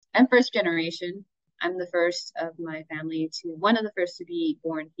I'm first generation. I'm the first of my family one of the first to be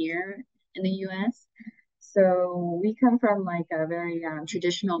born here in the US. So we come from like a very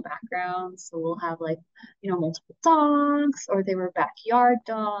traditional background. So we'll have like, multiple dogs, or they were backyard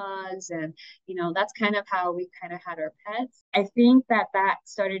dogs. And, that's kind of how we kind of had our pets. I think that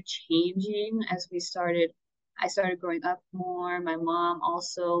started changing as I started growing up more. My mom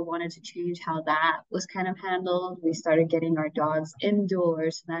also wanted to change how that was kind of handled. We started getting our dogs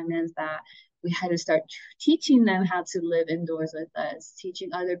indoors. So that means that we had to start teaching them how to live indoors with us, teaching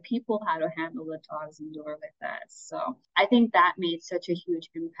other people how to handle the dogs indoor with us. So I think that made such a huge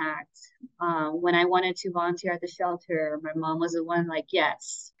impact. When I wanted to volunteer at the shelter, my mom was the one like,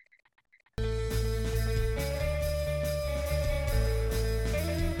 yes.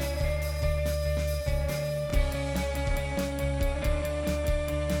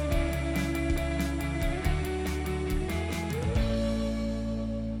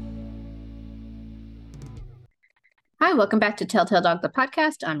 Hi, welcome back to Telltale Dog, the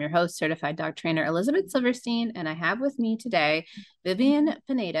podcast. I'm your host, certified dog trainer Elizabeth Silverstein, and I have with me today Vivian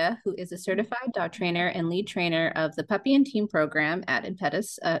Pineda, who is a certified dog trainer and lead trainer of the Puppy and Team program at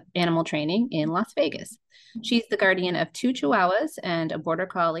Impetus Animal Training in Las Vegas. She's the guardian of 2 Chihuahuas and a Border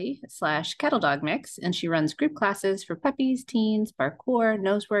Collie / Cattle Dog mix, and she runs group classes for puppies, teens, parkour,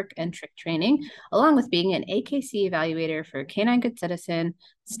 nose work, and trick training, along with being an AKC evaluator for Canine Good Citizen,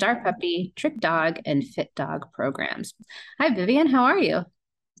 Star Puppy, Trick Dog, and Fit Dog programs. Hi, Vivian. How are you?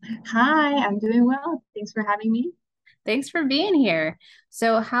 Hi, I'm doing well. Thanks for having me. Thanks for being here.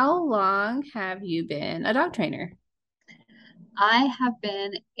 So, how long have you been a dog trainer? I have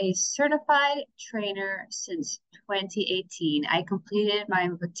been a certified trainer since 2018. I completed my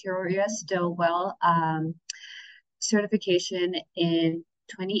Victoria Stillwell certification in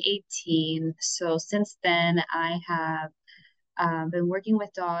 2018. So since then, I have been working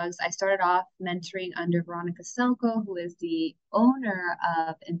with dogs. I started off mentoring under Veronica Selko, who is the owner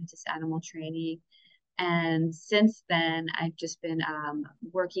of Impetus Animal Training. And since then, I've just been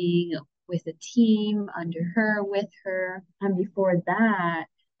working with a team under her, with her. And before that,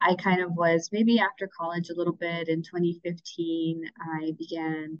 I kind of was maybe after college a little bit in 2015. I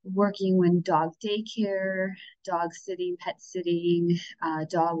began working with dog daycare, dog sitting, pet sitting,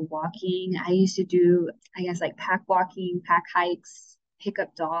 dog walking. I used to do, I guess, like pack walking, pack hikes, pick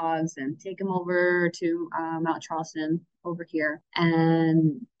up dogs and take them over to Mount Charleston over here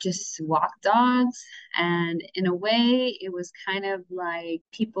and just walk dogs. And in a way, it was kind of like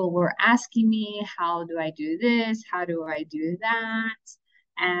people were asking me, how do I do this? How do I do that?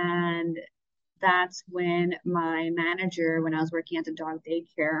 And that's when my manager, when I was working at the dog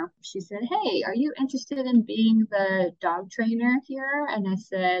daycare, she said, "Hey, are you interested in being the dog trainer here?" And I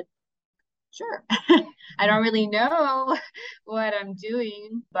said, "Sure." I don't really know what I'm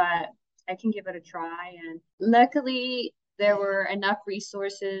doing, but I can give it a try. And luckily, there were enough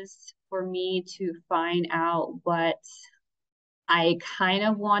resources for me to find out what I kind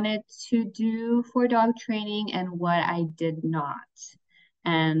of wanted to do for dog training and what I did not.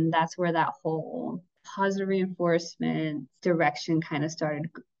 And that's where that whole positive reinforcement direction kind of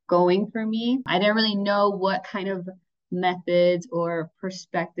started going for me. I didn't really know what kind of methods or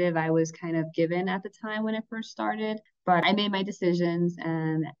perspective I was kind of given at the time when it first started, but I made my decisions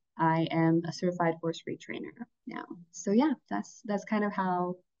and I am a certified horse retrainer now. So yeah, that's kind of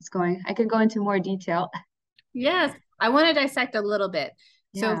how it's going. I can go into more detail. Yes, I want to dissect a little bit.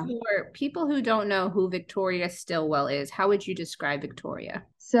 So, Yeah. for people who don't know who Victoria Stillwell is, how would you describe Victoria?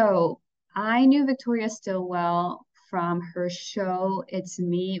 So I knew Victoria Stillwell from her show It's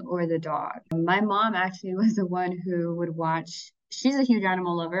Me or the Dog. My mom actually was the one who would watch. She's a huge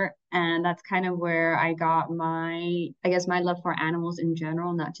animal lover, and that's kind of where I got I guess, my love for animals in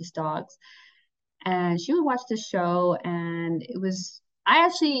general, not just dogs. And she would watch the show, and I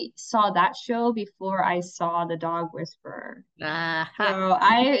actually saw that show before I saw The Dog Whisperer. Aha. So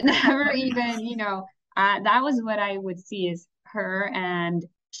I never even, that was what I would see is her. And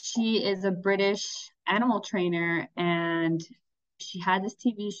she is a British animal trainer. And she had this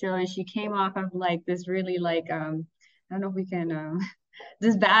TV show, and she came off of like this really like, I don't know if we can,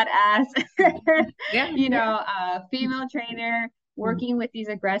 this badass, Yeah, female trainer working with these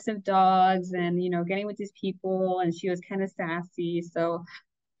aggressive dogs and, getting with these people. And she was kind of sassy. So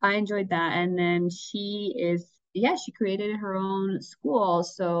I enjoyed that. And then yeah, she created her own school.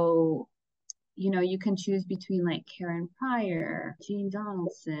 So, you can choose between like Karen Pryor, Jean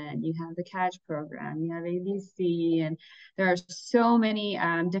Donaldson, you have the Catch program, you have ABC, and there are so many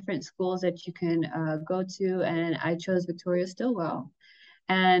different schools that you can go to. And I chose Victoria Stillwell.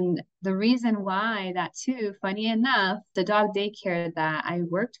 And the reason why that too, funny enough, the dog daycare that I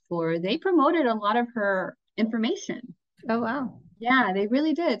worked for, they promoted a lot of her information. Oh, wow. Yeah, they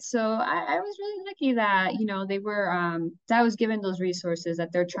really did. So I was really lucky that, they were that I was given those resources,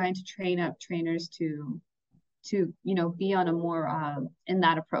 that they're trying to train up trainers to, be on a more in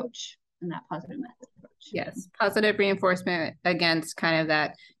that approach, in that positive method approach. Yes, positive reinforcement against kind of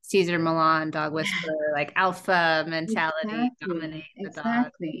that Caesar Milan dog whisperer, like alpha mentality, dominate Exactly, the dog.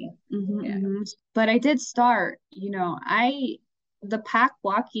 exactly. Yeah. But I did start, the pack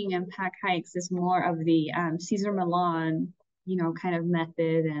walking and pack hikes is more of the Caesar Milan, kind of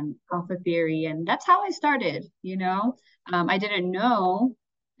method and alpha theory. And that's how I started. I didn't know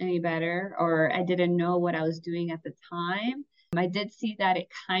any better, or I didn't know what I was doing at the time. I did see that it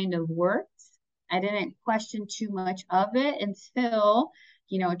kind of worked. I didn't question too much of it until,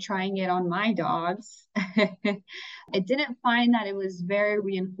 trying it on my dogs. I didn't find that it was very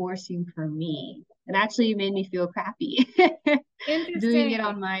reinforcing for me. It actually made me feel crappy doing it Interesting.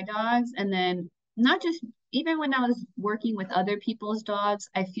 on my dogs. And then not just even when I was working with other people's dogs,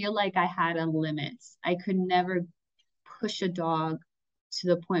 I feel like I had a limit. I could never push a dog to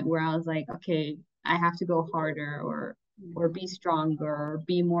the point where I was like, okay, I have to go harder or be stronger or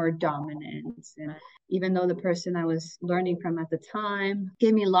be more dominant. And even though the person I was learning from at the time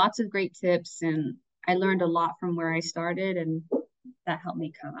gave me lots of great tips, and I learned a lot from where I started, and that helped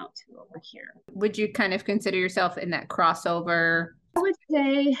me come out to over here. Would you kind of consider yourself in that crossover? I would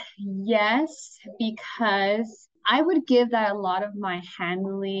say yes, because I would give that a lot of my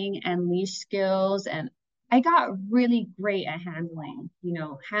handling and leash skills. And I got really great at handling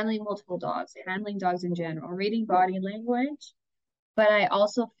multiple dogs, handling dogs in general, reading body language. But I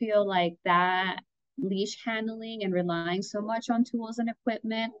also feel like that leash handling and relying so much on tools and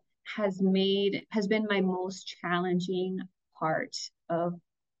equipment has been my most challenging part of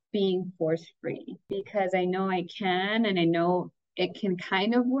being force free, because I know I can, and I know it can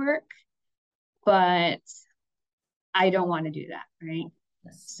kind of work, but I don't want to do that, right?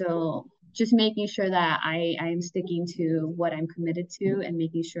 Yes. So just making sure that I'm sticking to what I'm committed to, and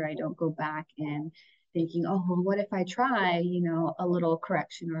making sure I don't go back and thinking, oh, well, what if I try, a little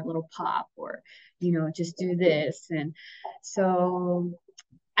correction or a little pop, or, just do this. And so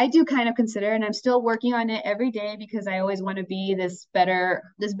I do kind of consider, and I'm still working on it every day, because I always want to be this better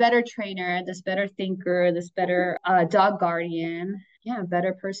trainer, this better thinker, this better dog guardian. Yeah,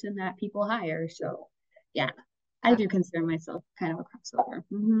 better person that people hire. So yeah, I do consider myself kind of a crossover.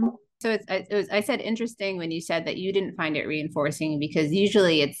 So I said interesting when you said that you didn't find it reinforcing, because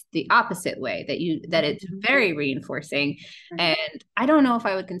usually it's the opposite way, that it's very reinforcing. Right. And I don't know if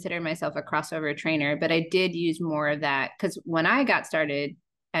I would consider myself a crossover trainer, but I did use more of that because when I got started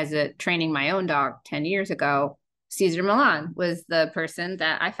as a training my own dog 10 years ago, Caesar Milan was the person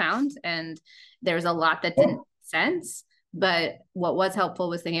that I found, and there was a lot that didn't make sense. But what was helpful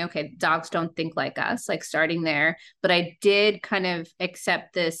was thinking, okay, dogs don't think like us, like starting there. But I did kind of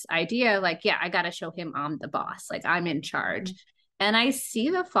accept this idea, like, yeah, I got to show him I'm the boss, like I'm in charge. And I see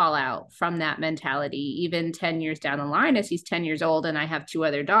the fallout from that mentality, even 10 years down the line, as he's 10 years old and I have two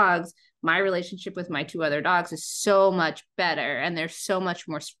other dogs. My relationship with my two other dogs is so much better, and they're so much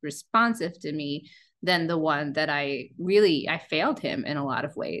more responsive to me than the one that I failed him in a lot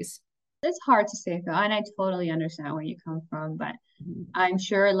of ways. It's hard to say, Phil, and I totally understand where you come from, but I'm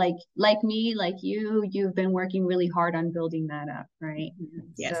sure, like me, like you've been working really hard on building that up, right?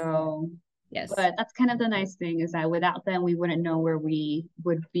 Yes. So, Yes. but that's kind of the nice thing, is that without them, we wouldn't know where we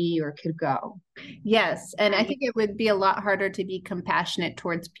would be or could go. Yes. And I think it would be a lot harder to be compassionate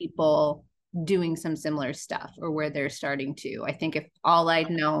towards people doing some similar stuff or where they're starting to. I think if all I'd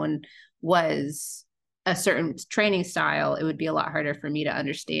known was a certain training style, it would be a lot harder for me to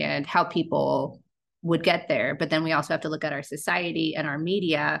understand how people would get there. But then we also have to look at our society and our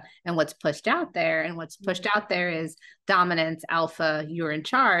media and what's pushed out there. And what's pushed out there is dominance, alpha, you're in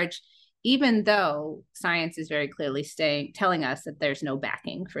charge, even though science is very clearly telling us that there's no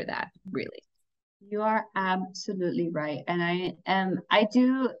backing for that, really. You are absolutely right. And I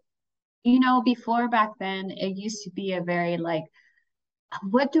do, before, back then, it used to be a very like,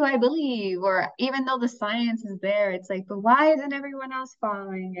 what do I believe? Or even though the science is there, it's like, but why isn't everyone else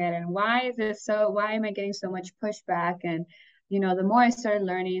following it? And why am I getting so much pushback? And, the more I started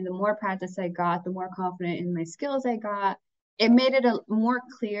learning, the more practice I got, the more confident in my skills I got. It made it more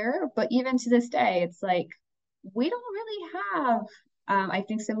clear. But even to this day, it's like, we don't really have, I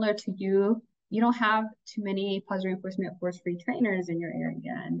think, similar to you don't have too many positive reinforcement force-free trainers in your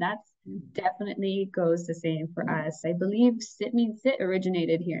area. And that's definitely goes the same for us. I believe Sit Means Sit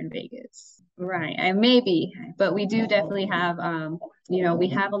originated here in Vegas. Right. And maybe, but we do definitely have, we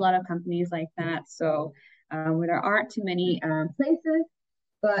have a lot of companies like that. So where there aren't too many places.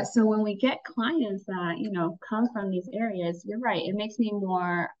 But so when we get clients that, come from these areas, you're right. It makes me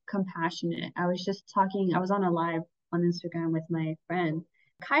more compassionate. I was on a live on Instagram with my friend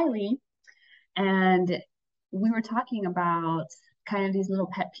Kylie, and we were talking about kind of these little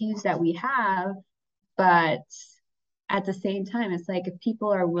pet peeves that we have, but at the same time, it's like if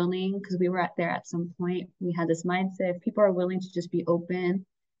people are willing, because we were there at some point, we had this mindset, if people are willing to just be open,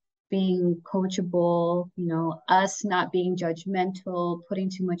 being coachable, us not being judgmental, putting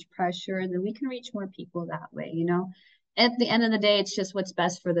too much pressure, then we can reach more people that way. At the end of the day, it's just what's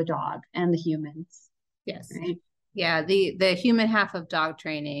best for the dog and the humans, Yes. right? Yeah, the human half of dog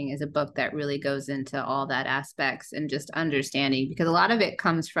training is a book that really goes into all that aspects and just understanding, because a lot of it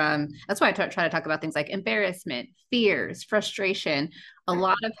comes from, that's why I try to talk about things like embarrassment, fears, frustration. A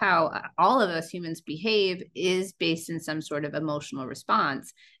lot of how all of us humans behave is based in some sort of emotional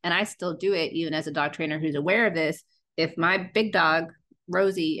response. And I still do it even as a dog trainer who's aware of this. If my big dog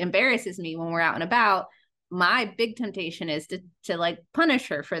Rosie embarrasses me when we're out and about, my big temptation is to like punish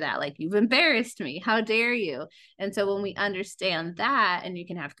her for that. Like, you've embarrassed me, how dare you? And so when we understand that, and you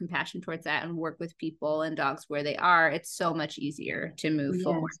can have compassion towards that and work with people and dogs where they are, it's so much easier to move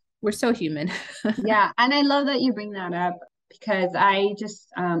forward. Yes. We're so human. Yeah, and I love that you bring that up because I just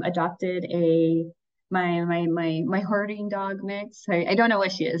adopted a my herding dog mix. I don't know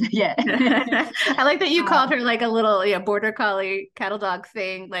what she is yet. I like that you Uh, called her like a little, yeah, border collie cattle dog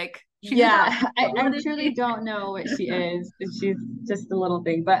thing. Like, she's a dog. yeah, I, But I what is truly she? don't know what she is. She's just a little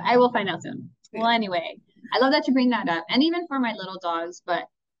thing, but I will find out soon. Well, Yeah. anyway, I love that you bring that up. And even for my little dogs, but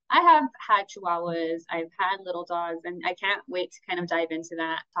I have had chihuahuas, I've had little dogs, and I can't wait to kind of dive into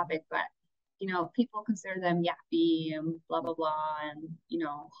that topic. But people consider them yappy and blah blah blah, and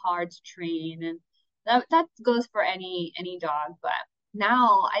hard to train, and that goes for any dog. But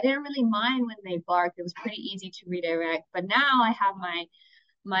now I didn't really mind when they barked; it was pretty easy to redirect. But now I have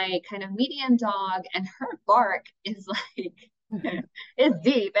my kind of medium dog, and her bark is like it's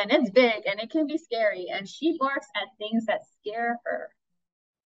deep and it's big and it can be scary. And she barks at things that scare her.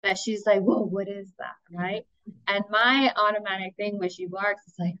 That she's like, whoa, what is that? Right. And my automatic thing when she barks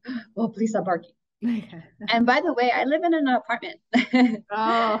is like, oh, please stop barking. And by the way, I live in an apartment.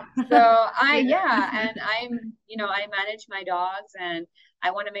 Oh, So I, yeah, yeah. and I manage my dogs and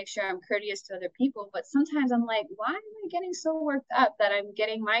I want to make sure I'm courteous to other people. But sometimes I'm like, why am I getting so worked up that I'm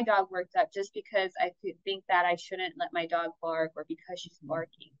getting my dog worked up just because I think that I shouldn't let my dog bark or because she's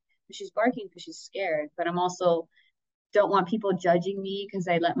barking? She's barking because she's scared, but I'm also don't want people judging me because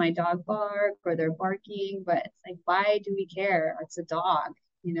I let my dog bark or they're barking. But it's like, why do we care? It's a dog,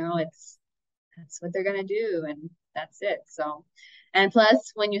 it's that's what they're gonna do, and that's it. So, and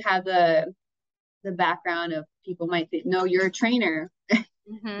plus, when you have the background of people might think, no, you're a trainer. They're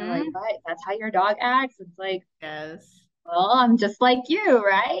like, Mm-hmm. what? That's how your dog acts. It's like, Yes. well, I'm just like you,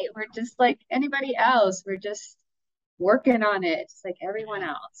 right? We're just like anybody else. We're just working on it, just like everyone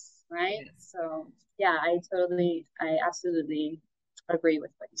else, right? Yes. So, yeah, I absolutely agree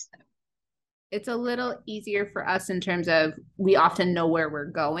with what you said. It's a little easier for us in terms of we often know where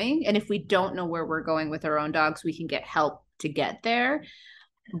we're going. And if we don't know where we're going with our own dogs, we can get help to get there.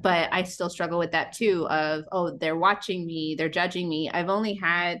 But I still struggle with that too of, oh, they're watching me, they're judging me. I've only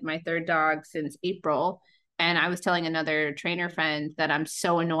had my third dog since April. And I was telling another trainer friend that I'm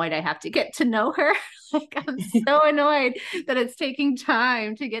so annoyed I have to get to know her. Like, I'm so annoyed that it's taking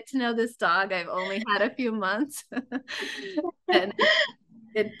time to get to know this dog. I've only had a few months. And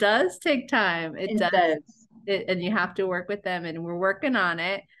it does take time. It It does. does. And you have to work with them, and we're working on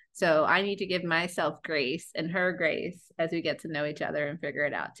it. So I need to give myself grace and her grace as we get to know each other and figure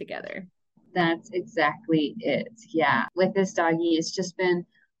it out together. That's exactly it. Yeah. With this doggy, it's just been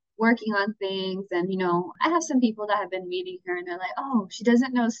working on things. And, I have some people that have been meeting her and they're like, oh, she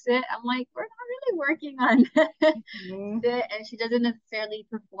doesn't know sit. I'm like, we're not really working on Mhm. sit. And she doesn't necessarily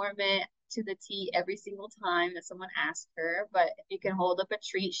perform it to the T every single time that someone asks her. But if you can hold up a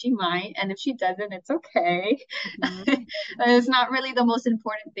treat, she might. And if she doesn't, it's okay. Mhm. It's not really the most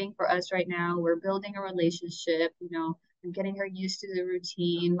important thing for us right now. We're building a relationship. I'm getting her used to the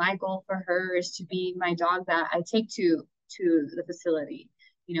routine. My goal for her is to be my dog that I take to the facility.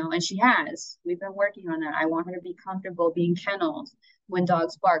 And she has. We've been working on that. I want her to be comfortable being kennelled. When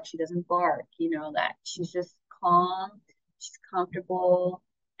dogs bark, she doesn't bark, that she's just calm, she's comfortable,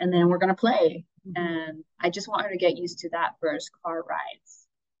 and then we're gonna play. Mhm. And I just want her to get used to that first car rides.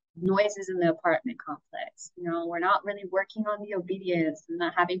 Noises in the apartment complex. We're not really working on the obedience and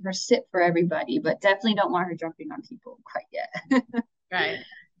not having her sit for everybody, but definitely don't want her jumping on people quite yet. Right.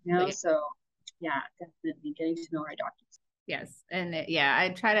 So yeah, definitely getting to know our doctors. Yes. And yeah, I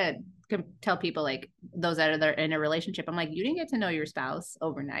try to tell people like those that are in a relationship, I'm like, you didn't get to know your spouse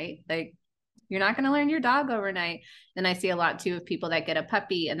overnight. Like, you're not going to learn your dog overnight. And I see a lot too of people that get a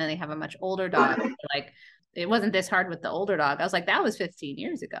puppy and then they have a much older dog. Like, it wasn't this hard with the older dog. I was like, that was 15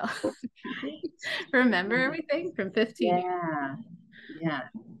 years ago. Remember everything from 15 years? Yeah, yeah.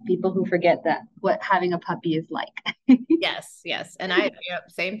 People who forget that what having a puppy is like. Yes, yes. And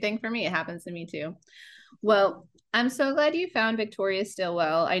same thing for me. It happens to me too. Well, I'm so glad you found Victoria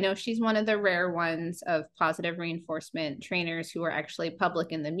Stillwell. I know she's one of the rare ones of positive reinforcement trainers who are actually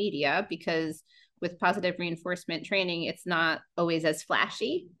public in the media, because with positive reinforcement training, it's not always as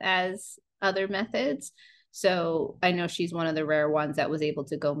flashy as other methods. So I know she's one of the rare ones that was able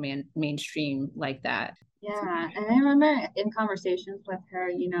to go mainstream like that. Yeah, and I remember in conversations with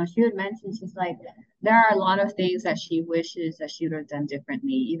her, she would mention she's like, there are a lot of things that she wishes that she would have done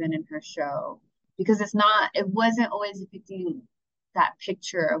differently, even in her show, because it wasn't always depicting that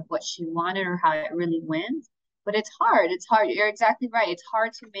picture of what she wanted or how it really went. But it's hard. It's hard. You're exactly right. It's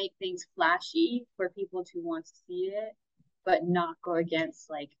hard to make things flashy for people to want to see it, but not go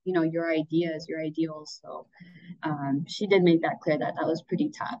against like, your ideas, your ideals. So she did make that clear that that was pretty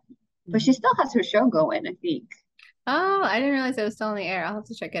tough. But she still has her show going, I think. Oh, I didn't realize it was still in the air. I'll have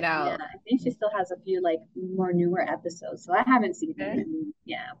to check it Yeah, out. I think she still has a few like more newer episodes. So I haven't seen Okay. them.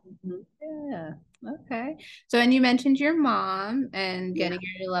 Yeah. Mhm. Yeah. Okay. So, and you mentioned your mom and Yeah. getting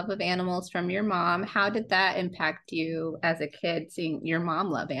your love of animals from your mom. How did that impact you as a kid, seeing your mom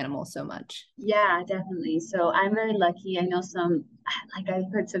love animals so much? Yeah, definitely. So I'm very lucky. I know like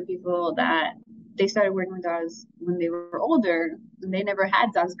I've heard some people that they started working with dogs when they were older and they never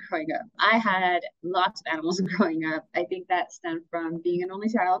had dogs growing up. I had lots of animals growing up. I think that stemmed from being an only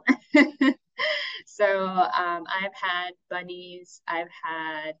child. So I've had bunnies, I've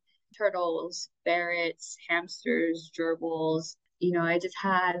had turtles, ferrets, hamsters, gerbils. I just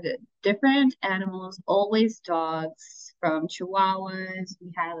had different animals, always dogs from Chihuahuas.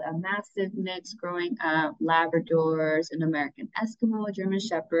 We had a massive mix growing up, Labradors, and American Eskimo, German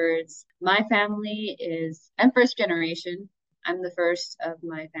Shepherds. My family I'm first generation. I'm the first of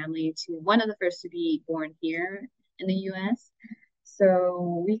my family one of the first to be born here in the US.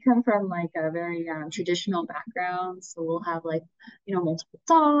 So we come from like a very traditional background. So we'll have like, multiple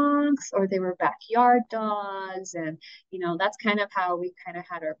dogs, or they were backyard dogs. And, that's kind of how we kind of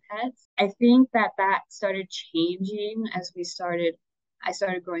had our pets. I think that started changing as I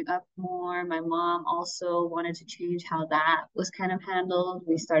started growing up more. My mom also wanted to change how that was kind of handled.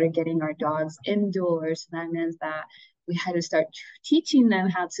 We started getting our dogs indoors. So that means that we had to start teaching them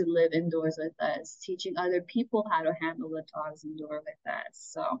how to live indoors with us, teaching other people how to handle the dogs indoor with us.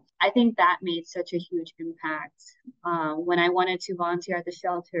 So I think that made such a huge impact. When I wanted to volunteer at the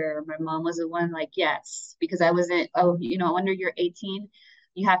shelter, my mom was the one like, yes, because I wasn't, under you're 18,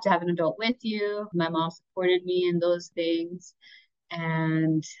 you have to have an adult with you. My mom supported me in those things.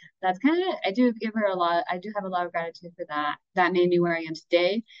 And that's I do have a lot of gratitude for that. That made me where I am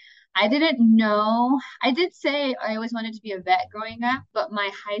today. I didn't know. I did say I always wanted to be a vet growing up, but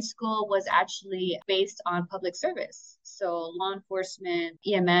my high school was actually based on public service. So law enforcement,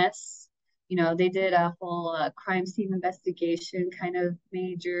 EMS, they did a whole crime scene investigation kind of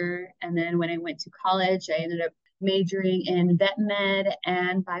major. And then when I went to college, I ended up majoring in vet med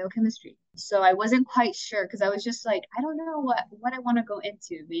and biochemistry. So I wasn't quite sure because I was just like, I don't know what I want to go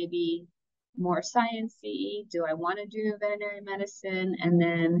into. Maybe more sciencey? Do I want to do veterinary medicine? And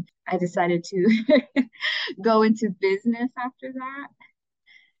then I decided to go into business after that.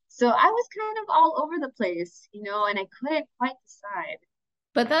 So I was kind of all over the place, and I couldn't quite decide.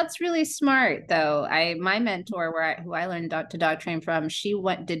 But that's really smart, though. My mentor, who I learned to dog train from, she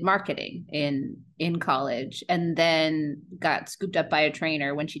did marketing in college, and then got scooped up by a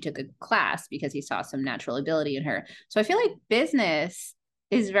trainer when she took a class because he saw some natural ability in her. So I feel like business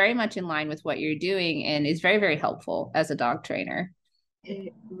is very much in line with what you're doing and is very, very helpful as a dog trainer.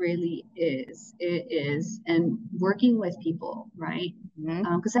 It really is. It is. And working with people, right?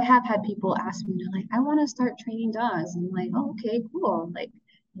 Mm-hmm. Because I have had people ask me, they're like, I want to start training dogs. I'm like, oh, okay, cool. Like,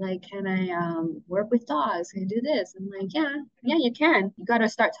 can I work with dogs? Can I do this? I'm like, yeah, you can. You got to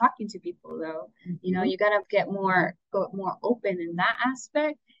start talking to people though. Mm-hmm. You got to go more open in that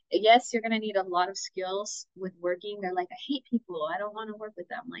aspect. Yes, you're gonna need a lot of skills with working. They're like, I hate people. I don't want to work with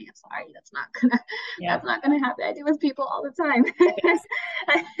them. I'm like, I'm sorry, Yeah. that's not gonna happen. I deal with people all the time.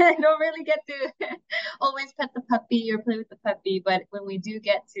 I don't really get to always pet the puppy or play with the puppy, but when we do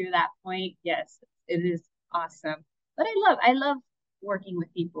get to that point, yes, it is awesome. But I love working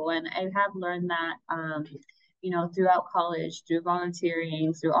with people, and I have learned that throughout college, through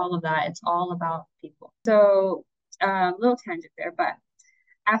volunteering, through all of that. It's all about people. So, little tangent there, but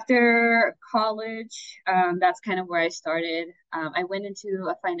after college, that's kind of where I started. I went into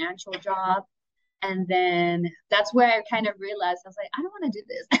a financial job, and then that's where I kind of realized I was like, I don't want to do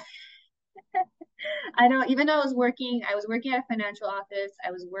this. I don't, even though I was working at a financial office,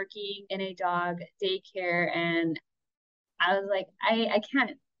 I was working in a dog daycare, and I was like, I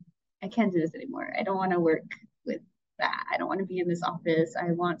can't do this anymore. I don't want to work with that. I don't want to be in this office.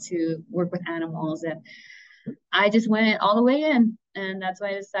 I want to work with animals. And I just went all the way in. And that's why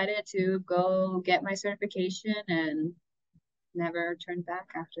I decided to go get my certification and never turned back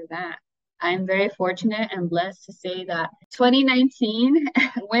after that. I'm very fortunate and blessed to say that 2019,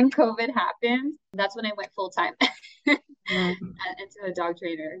 when COVID happened, that's when I went full time into a dog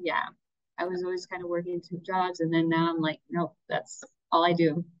trainer. Yeah. I was always kind of working two jobs. And then now I'm like, nope, that's all I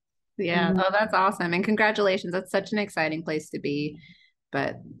do. Yeah. Oh, that's awesome. And congratulations. That's such an exciting place to be.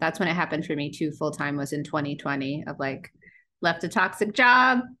 But that's when it happened for me too. Full time was in 2020 of like left a toxic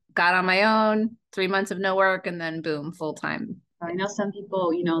job, got on my own, 3 months of no work, and then boom, full time. I know some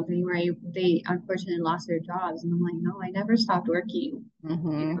people, they unfortunately lost their jobs. And I'm like, no, I never stopped working.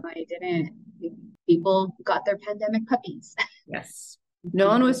 I didn't. People got their pandemic puppies. Yes. No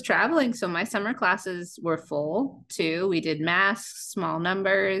one was traveling. So my summer classes were full too. We did masks, small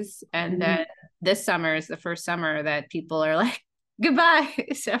numbers. And then this summer is the first summer that people are like, goodbye.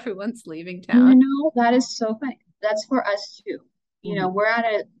 So everyone's leaving town. That is so funny. That's for us too. We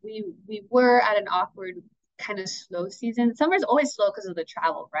were at an awkward kind of slow season. Summer's always slow because of the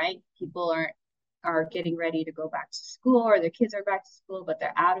travel, right? People are getting ready to go back to school, or their kids are back to school, but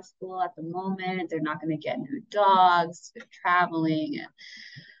they're out of school at the moment. They're not going to get new dogs. They're traveling. And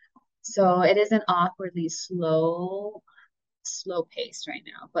so it is an awkwardly slow pace right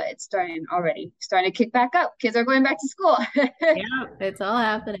now, but it's starting to kick back up. Kids are going back to school. Yeah, it's all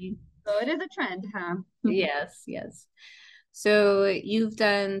happening. So it is a trend, huh? Yes, yes. So you've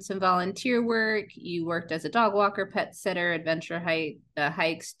done some volunteer work. You worked as a dog walker, pet sitter, adventure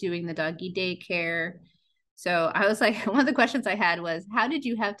hikes, doing the doggy daycare. So I was like, one of the questions I had was, how did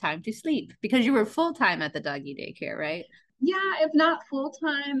you have time to sleep? Because you were full time at the doggy daycare, right? Yeah, if not full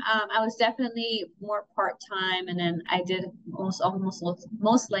time, I was definitely more part time, and then I did most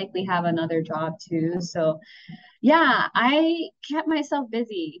likely have another job too. So yeah, I kept myself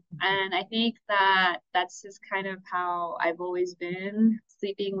busy. And I think that that's just kind of how I've always been.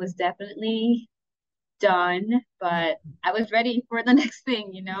 Sleeping was definitely done, but I was ready for the next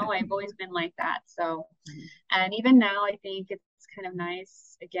thing, I've always been like that. So, and even now, I think it's kind of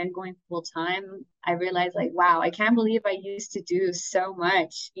nice, again, going full time. I realized, like, wow, I can't believe I used to do so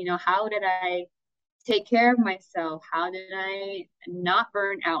much. How did I take care of myself? How did I not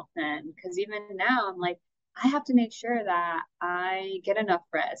burn out then? Because even now, I'm like, I have to make sure that I get enough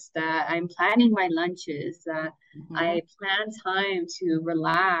rest, that I'm planning my lunches, that I plan time to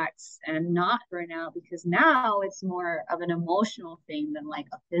relax and not burn out, because now it's more of an emotional thing than like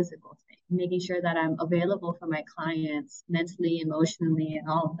a physical thing. Making sure that I'm available for my clients mentally, emotionally, and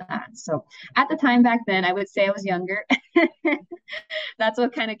all of that. So at the time back then, I would say I was younger. That's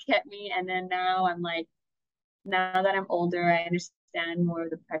what kind of kept me. And then now I'm like, now that I'm older, I understand more of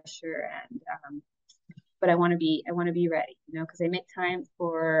the pressure, and but I want to be ready, because I make time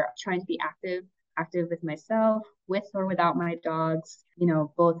for trying to be active with myself, with or without my dogs,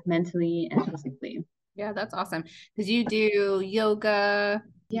 both mentally and physically. Yeah, that's awesome. Because you do yoga.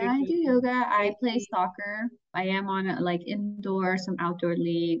 Yeah, I do yoga. I play soccer. I am on like indoor, some outdoor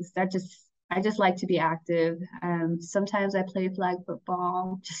leagues. I just like to be active. Sometimes I play flag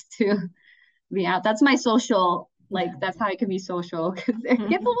football just to be out. That's my social, like that's how I can be social, because it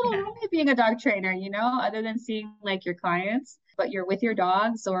gets a little lonely being a dog trainer, other than seeing like your clients, but you're with your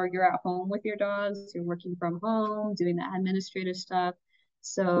dogs, or you're at home with your dogs, you're working from home, doing the administrative stuff.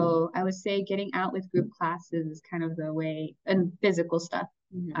 So I would say getting out with group classes is kind of the way, and physical stuff.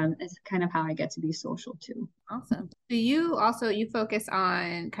 It's kind of how I get to be social too. Awesome. So you focus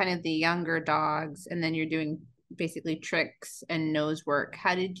on kind of the younger dogs, and then you're doing basically tricks and nose work.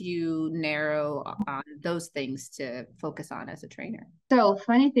 How did you narrow on those things to focus on as a trainer? So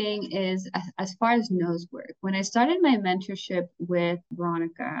funny thing is, as far as nose work, when I started my mentorship with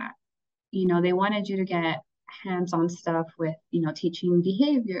Veronica, they wanted you to get hands-on stuff with, teaching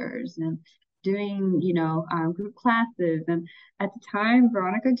behaviors and doing, group classes. And at the time,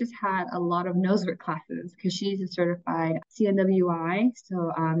 Veronica just had a lot of nosework classes because she's a certified CNWI,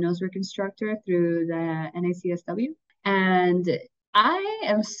 so nosework instructor through the NACSW. And I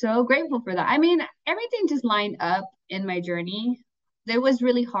am so grateful for that. I mean, everything just lined up in my journey it was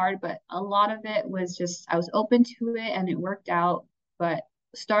really hard, but a lot of it was just I was open to it and it worked out. But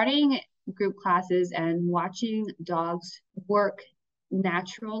starting group classes and watching dogs work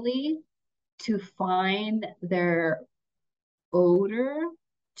naturally to find their odor,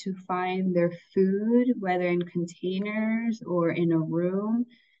 to find their food, whether in containers or in a room,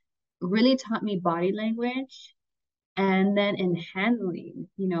 really taught me body language. And then in handling,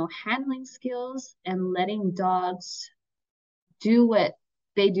 handling skills and letting dogs do what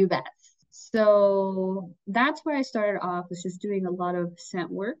they do best. So that's where I started off, was just doing a lot of scent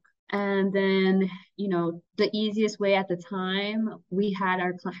work. And then, the easiest way at the time, we had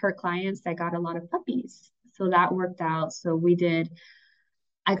her clients that got a lot of puppies. So that worked out. So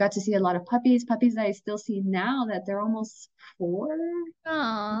I got to see a lot of puppies that I still see now that they're almost Aww.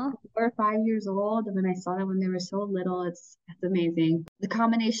 4 or 5 years old. And then I saw them when they were so little. It's amazing. The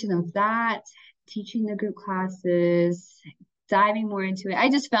combination of that, teaching the group classes, diving more into it. I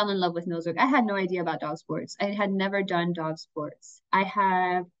just fell in love with nose work. I had no idea about dog sports. I had never done dog sports. I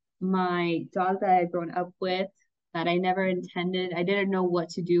have my dog that I'd grown up with that I never intended. I didn't know what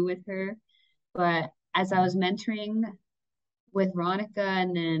to do with her. But as I was mentoring with Veronica,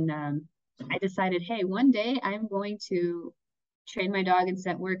 and then I decided, hey, one day I'm going to train my dog in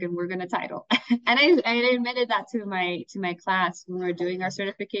scent work and we're going to title. And I admitted that to my class when we were doing our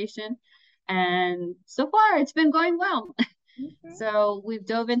certification. And so far it's been going well. So we've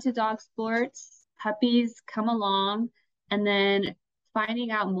dove into dog sports, puppies come along, and then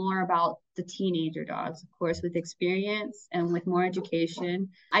finding out more about the teenager dogs, of course, with experience and with more education.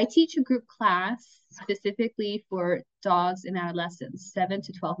 I teach a group class specifically for dogs in adolescence, 7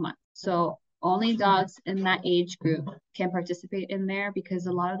 to 12 months. So only dogs in that age group can participate in there, because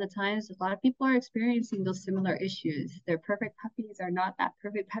a lot of the times, a lot of people are experiencing those similar issues. Their perfect puppies are not that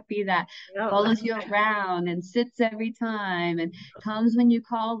perfect puppy that follows you around and sits every time and comes when you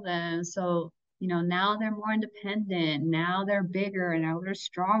call them. So now they're more independent. Now they're bigger, and now they're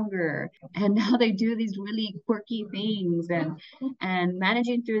stronger. And now they do these really quirky things, and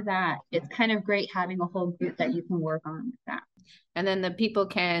managing through that, it's kind of great having a whole group that you can work on with that. And then the people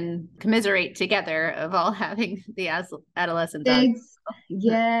can commiserate together of all having the adolescent dogs.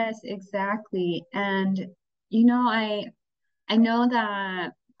 Yes, exactly. And I know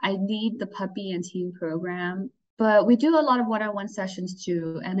that I lead the puppy and teen program, but we do a lot of one-on-one sessions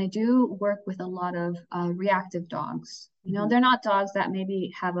too. And I do work with a lot of reactive dogs. They're not dogs that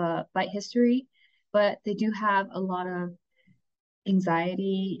maybe have a bite history, but they do have a lot of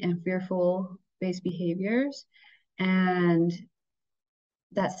anxiety and fearful based behaviors. And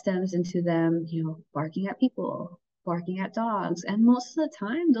that stems into them, barking at people, barking at dogs. And most of the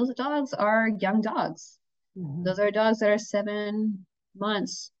time, those dogs are young dogs. Those are dogs that are 7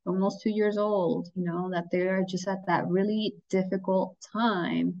 months, almost 2 years old, that they're just at that really difficult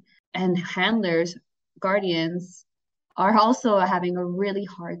time. And handlers, guardians are also having a really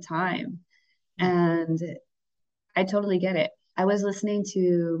hard time. And I totally get it. I was listening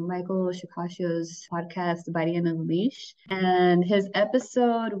to Michael Shikashio's podcast, The Biting End of the Leash, and his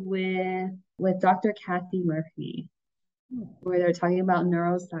episode with Dr. Kathy Murphy, where they're talking about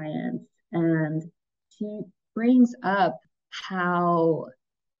neuroscience. And she brings up how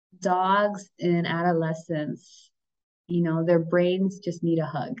dogs in adolescence, their brains just need a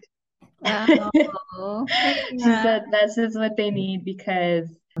hug. Oh, She said that's just what they need, because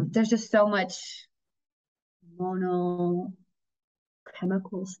there's just so much mono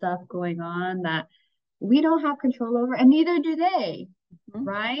chemical stuff going on that we don't have control over, and neither do they.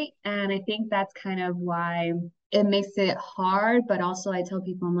 Right? And I think that's kind of why it makes it hard. But also I tell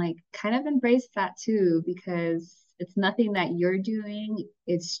people, I'm like, kind of embrace that too, because it's nothing that you're doing.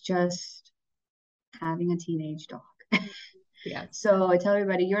 It's just having a teenage dog. Yeah. So I tell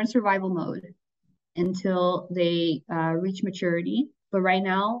everybody, you're in survival mode until they reach maturity. But right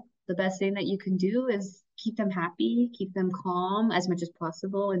now, the best thing that you can do is keep them happy, keep them calm as much as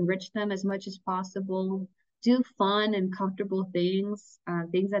possible, enrich them as much as possible, do fun and comfortable things,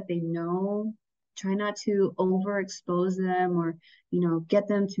 things that they know. Try not to overexpose them, or, get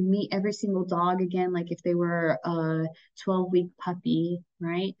them to meet every single dog again, like if they were a 12-week puppy,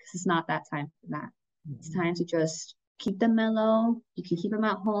 right? Because it's not that time for that. It's time to just keep them mellow. You can keep them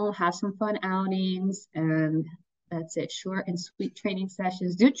at home, have some fun outings, and that's it. Short and sweet training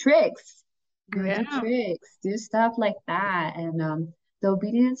sessions. Do tricks. Do tricks. Do stuff like that. And the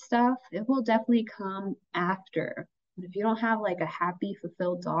obedience stuff, it will definitely come after. But if you don't have like a happy,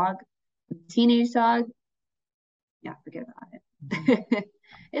 fulfilled dog, teenage dog, yeah, forget about it.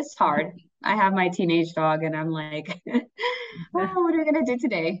 It's hard. I have my teenage dog and I'm like, oh, what are we gonna do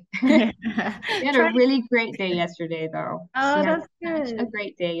today? She had a Try. really great day yesterday, though. She Oh, had that's such a good.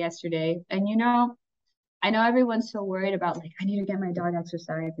 great day yesterday. And I know everyone's so worried about like, I need to get my dog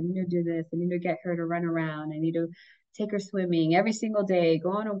exercise. I need to do this. I need to get her to run around. I need to take her swimming every single day,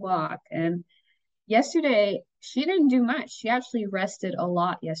 go on a walk. And yesterday, she didn't do much. She actually rested a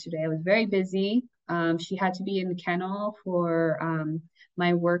lot yesterday. I was very busy. She had to be in the kennel for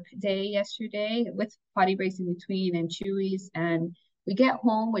my work day yesterday with potty breaks in between and chewies. And we get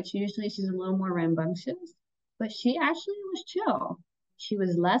home, which usually she's a little more rambunctious, but she actually was chill. She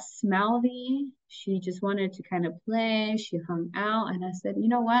was less mouthy. She just wanted to kind of play. She hung out. And I said, you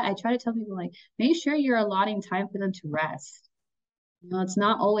know what? I try to tell people like, make sure you're allotting time for them to rest. It's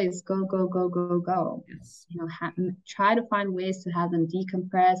not always go, go, go, go, go. Yes. Try to find ways to have them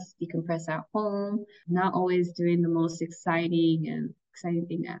decompress at home, not always doing the most exciting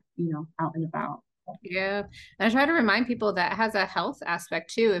thing out and about. Yeah. And I try to remind people that has a health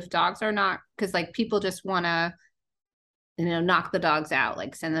aspect too. If dogs are not, because like people just want to, knock the dogs out,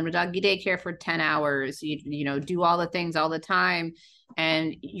 like send them to doggy daycare for 10 hours, do all the things all the time.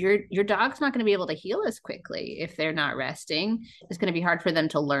 And your dog's not going to be able to heal as quickly if they're not resting. It's going to be hard for them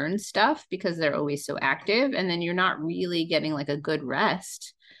to learn stuff because they're always so active. And then you're not really getting like a good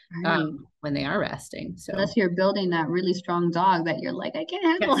rest Right. when they are resting. So Unless you're building that really strong dog that you're like, I can't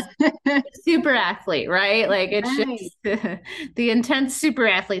handle yes, it. super athlete, right? Like it's Right. just the intense super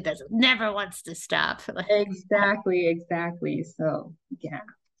athlete that never wants to stop. Exactly, exactly. So yeah.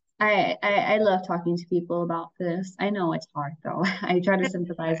 I love talking to people about this. I know it's hard though. I try to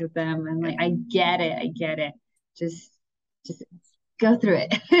sympathize with them and like I get it. I get it. Just just go through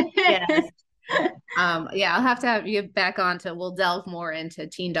Yes. it. Yeah, I'll have to have you back on we'll delve more into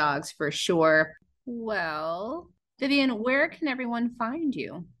teen dogs for sure. Well, Vivian, where can everyone find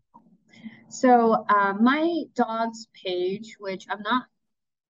you? So my dog's page, which I'm not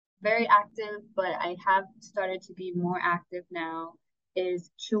very active, but I have started to be more active now, is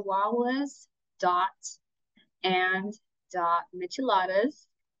Chihuahuas dot and dot Micheladas,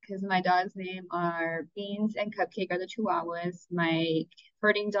 because my dog's name are Beans and Cupcake are the Chihuahuas. My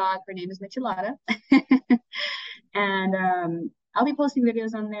herding dog, her name is Michelada. And I'll be posting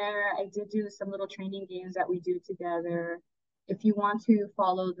videos on there. I did do some little training games that we do together. If you want to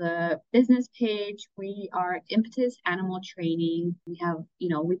follow the business page, we are Impetus Animal Training.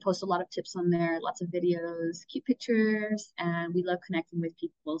 We post a lot of tips on there, lots of videos, cute pictures, and we love connecting with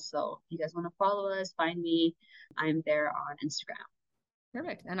people. So if you guys want to follow us, find me. I'm there on Instagram.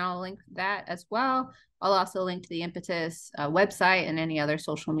 Perfect. And I'll link that as well. I'll also link to the Impetus website and any other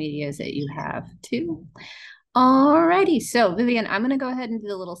social medias that you have too. Alrighty. So, Vivian, I'm going to go ahead and do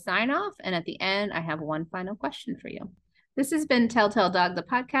the little sign off. And at the end, I have one final question for you. This has been Telltale Dog, the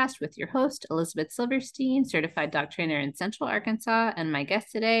podcast with your host, Elizabeth Silverstein, certified dog trainer in Central Arkansas, and my guest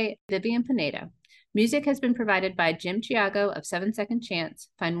today, Vivian Pineda. Music has been provided by Jim Chiago of 7 Second Chance.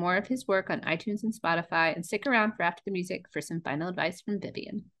 Find more of his work on iTunes and Spotify, and stick around for after the music for some final advice from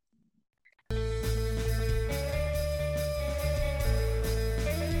Vivian.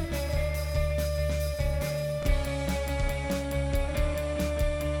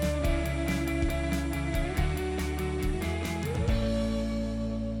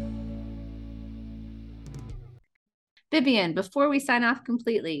 Vivian, before we sign off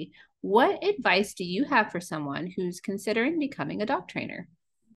completely, what advice do you have for someone who's considering becoming a dog trainer?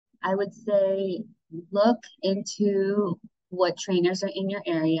 I would say look into what trainers are in your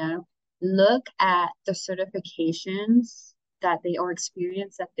area. Look at the certifications that they or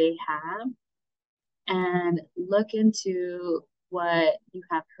experience that they have, and look into what you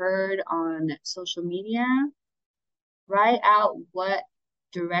have heard on social media. Write out what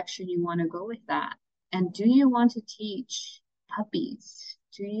direction you want to go with that. And do you want to teach puppies?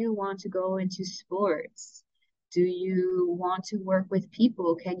 Do you want to go into sports? Do you want to work with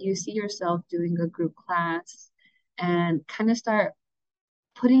people? Can you see yourself doing a group class? And kind of start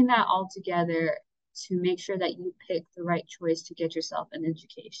putting that all together to make sure that you pick the right choice to get yourself an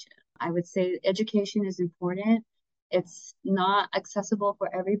education. I would say education is important. It's not accessible for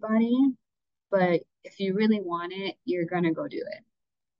everybody, but if you really want it, you're going to go do it.